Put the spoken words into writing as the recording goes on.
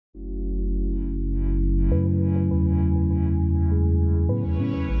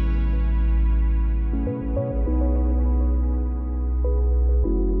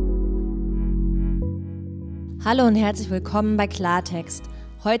Hallo und herzlich willkommen bei Klartext.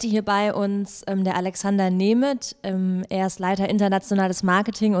 Heute hier bei uns der Alexander Nemet. Er ist Leiter internationales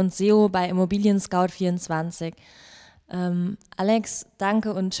Marketing und SEO bei ImmobilienScout24. Alex,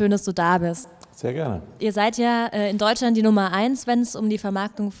 danke und schön, dass du da bist. Sehr gerne. Ihr seid ja in Deutschland die Nummer 1, wenn es um die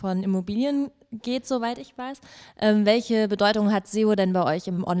Vermarktung von Immobilien geht, soweit ich weiß. Welche Bedeutung hat SEO denn bei euch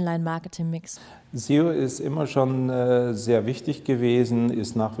im Online-Marketing-Mix? SEO ist immer schon sehr wichtig gewesen,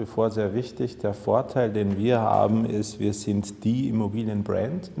 ist nach wie vor sehr wichtig. Der Vorteil, den wir haben, ist, wir sind die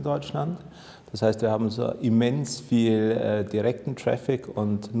Immobilienbrand in Deutschland. Das heißt, wir haben so immens viel direkten Traffic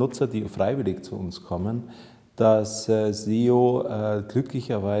und Nutzer, die freiwillig zu uns kommen, dass SEO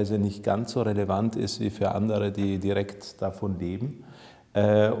glücklicherweise nicht ganz so relevant ist wie für andere, die direkt davon leben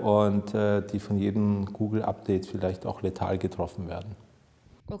und die von jedem Google-Update vielleicht auch letal getroffen werden.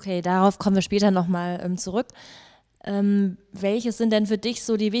 Okay, darauf kommen wir später nochmal zurück. Welches sind denn für dich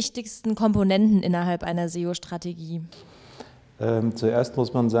so die wichtigsten Komponenten innerhalb einer SEO-Strategie? Zuerst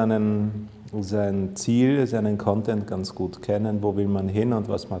muss man sein Ziel, seinen Content ganz gut kennen. Wo will man hin und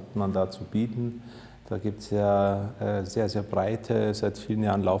was hat man da zu bieten? Da gibt es ja sehr, sehr breite, seit vielen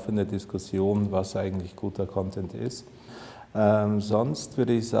Jahren laufende Diskussion, was eigentlich guter Content ist. Sonst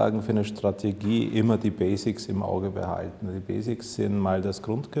würde ich sagen, für eine Strategie immer die Basics im Auge behalten. Die Basics sind mal das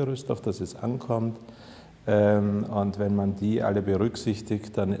Grundgerüst, auf das es ankommt. Und wenn man die alle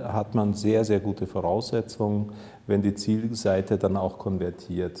berücksichtigt, dann hat man sehr, sehr gute Voraussetzungen, wenn die Zielseite dann auch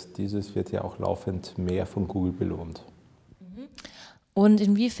konvertiert. Dieses wird ja auch laufend mehr von Google belohnt. Und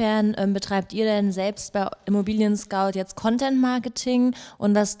inwiefern betreibt ihr denn selbst bei Immobilien-Scout jetzt Content-Marketing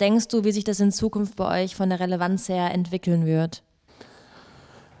und was denkst du, wie sich das in Zukunft bei euch von der Relevanz her entwickeln wird?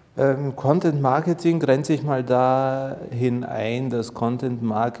 Content Marketing grenze ich mal dahin ein, dass Content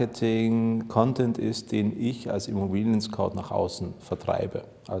Marketing Content ist, den ich als Immobilien-Scout nach außen vertreibe,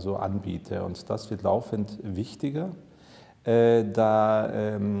 also anbiete. Und das wird laufend wichtiger,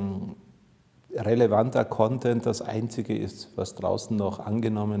 da relevanter Content das Einzige ist, was draußen noch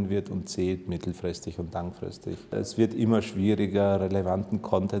angenommen wird und zählt mittelfristig und langfristig. Es wird immer schwieriger, relevanten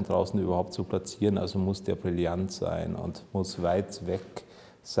Content draußen überhaupt zu platzieren, also muss der brillant sein und muss weit weg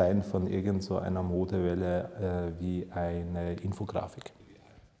sein von irgend so einer Modewelle wie eine Infografik.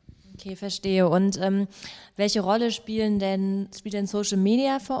 Okay, verstehe. Und welche Rolle spielt denn Social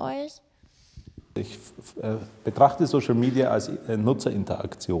Media für euch? Ich betrachte Social Media als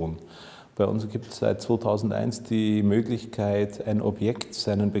Nutzerinteraktion. Bei uns gibt es seit 2001 die Möglichkeit, ein Objekt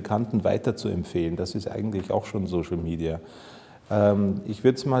seinen Bekannten weiterzuempfehlen. Das ist eigentlich auch schon Social Media. Ich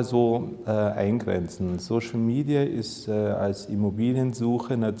würde es mal so eingrenzen. Social Media ist als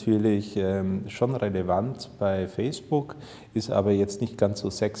Immobiliensuche natürlich schon relevant bei Facebook, ist aber jetzt nicht ganz so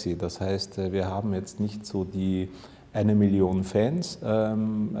sexy. Das heißt, wir haben jetzt nicht so die 1 Million Fans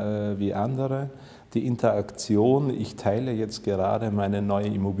wie andere. Die Interaktion, ich teile jetzt gerade meine neue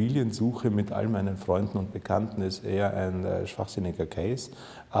Immobiliensuche mit all meinen Freunden und Bekannten, ist eher ein schwachsinniger Case,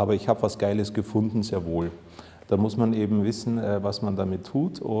 aber ich habe was Geiles gefunden, sehr wohl. Da muss man eben wissen, was man damit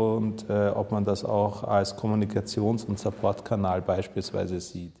tut und ob man das auch als Kommunikations- und Supportkanal beispielsweise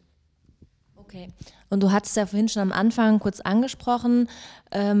sieht. Okay. Und du hattest ja vorhin schon am Anfang kurz angesprochen.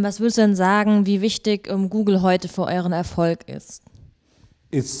 Was würdest du denn sagen, wie wichtig Google heute für euren Erfolg ist?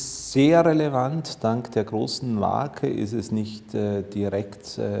 Ist sehr relevant. Dank der großen Marke ist es nicht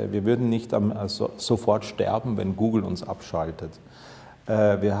direkt, wir würden nicht sofort sterben, wenn Google uns abschaltet.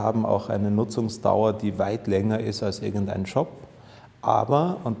 Wir haben auch eine Nutzungsdauer, die weit länger ist als irgendein Shop.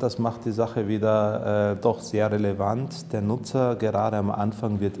 Aber, und das macht die Sache wieder doch sehr relevant, der Nutzer gerade am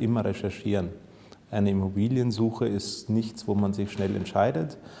Anfang wird immer recherchieren. Eine Immobiliensuche ist nichts, wo man sich schnell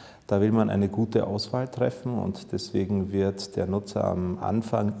entscheidet. Da will man eine gute Auswahl treffen und deswegen wird der Nutzer am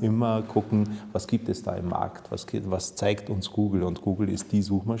Anfang immer gucken, was gibt es da im Markt, was zeigt uns Google, und Google ist die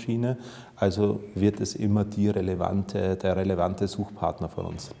Suchmaschine, also wird es immer der relevante Suchpartner von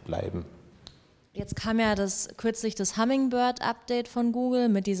uns bleiben. Jetzt kam ja kürzlich das Hummingbird-Update von Google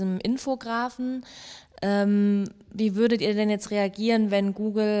mit diesem Infographen. Wie würdet ihr denn jetzt reagieren, wenn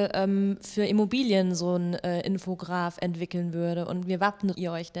Google für Immobilien so einen Infograph entwickeln würde? Und wie wappnet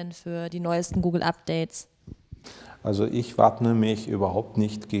ihr euch denn für die neuesten Google-Updates? Also ich wappne mich überhaupt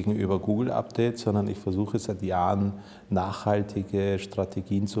nicht gegenüber Google-Updates, sondern ich versuche seit Jahren nachhaltige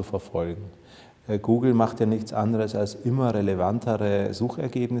Strategien zu verfolgen. Google macht ja nichts anderes, als immer relevantere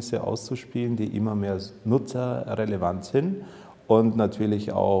Suchergebnisse auszuspielen, die immer mehr nutzerrelevant sind und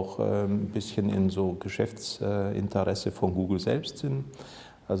natürlich auch ein bisschen in so Geschäftsinteresse von Google selbst sind.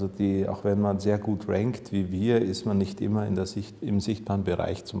 Also auch wenn man sehr gut rankt wie wir, ist man nicht immer im sichtbaren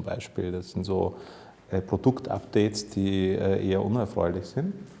Bereich zum Beispiel. Das sind so Produktupdates, die eher unerfreulich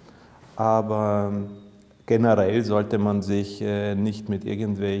sind. Aber Generell sollte man sich nicht mit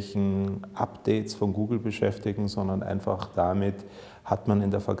irgendwelchen Updates von Google beschäftigen, sondern einfach damit, hat man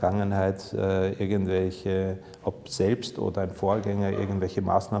in der Vergangenheit irgendwelche, ob selbst oder ein Vorgänger, irgendwelche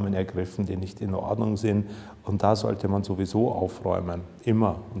Maßnahmen ergriffen, die nicht in Ordnung sind. Und da sollte man sowieso aufräumen,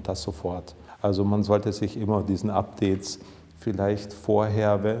 immer und das sofort. Also man sollte sich immer diesen Updates vielleicht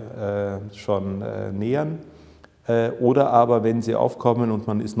vorher schon nähern. Oder aber, wenn sie aufkommen und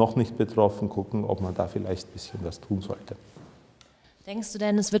man ist noch nicht betroffen, gucken, ob man da vielleicht ein bisschen was tun sollte. Denkst du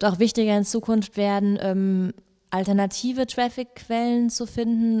denn, es wird auch wichtiger in Zukunft werden, alternative Traffic-Quellen zu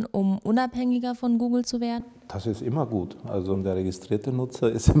finden, um unabhängiger von Google zu werden? Das ist immer gut. Also der registrierte Nutzer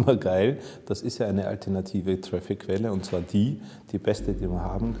ist immer geil. Das ist ja eine alternative Traffic-Quelle und zwar die beste, die man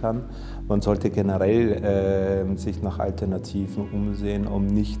haben kann. Man sollte generell sich nach Alternativen umsehen, um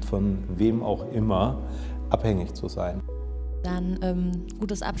nicht von wem auch immer abhängig zu sein. Dann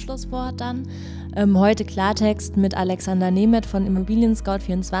gutes Abschlusswort dann. Heute Klartext mit Alexander Nemet von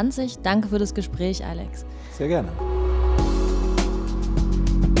ImmobilienScout24. Danke für das Gespräch, Alex. Sehr gerne.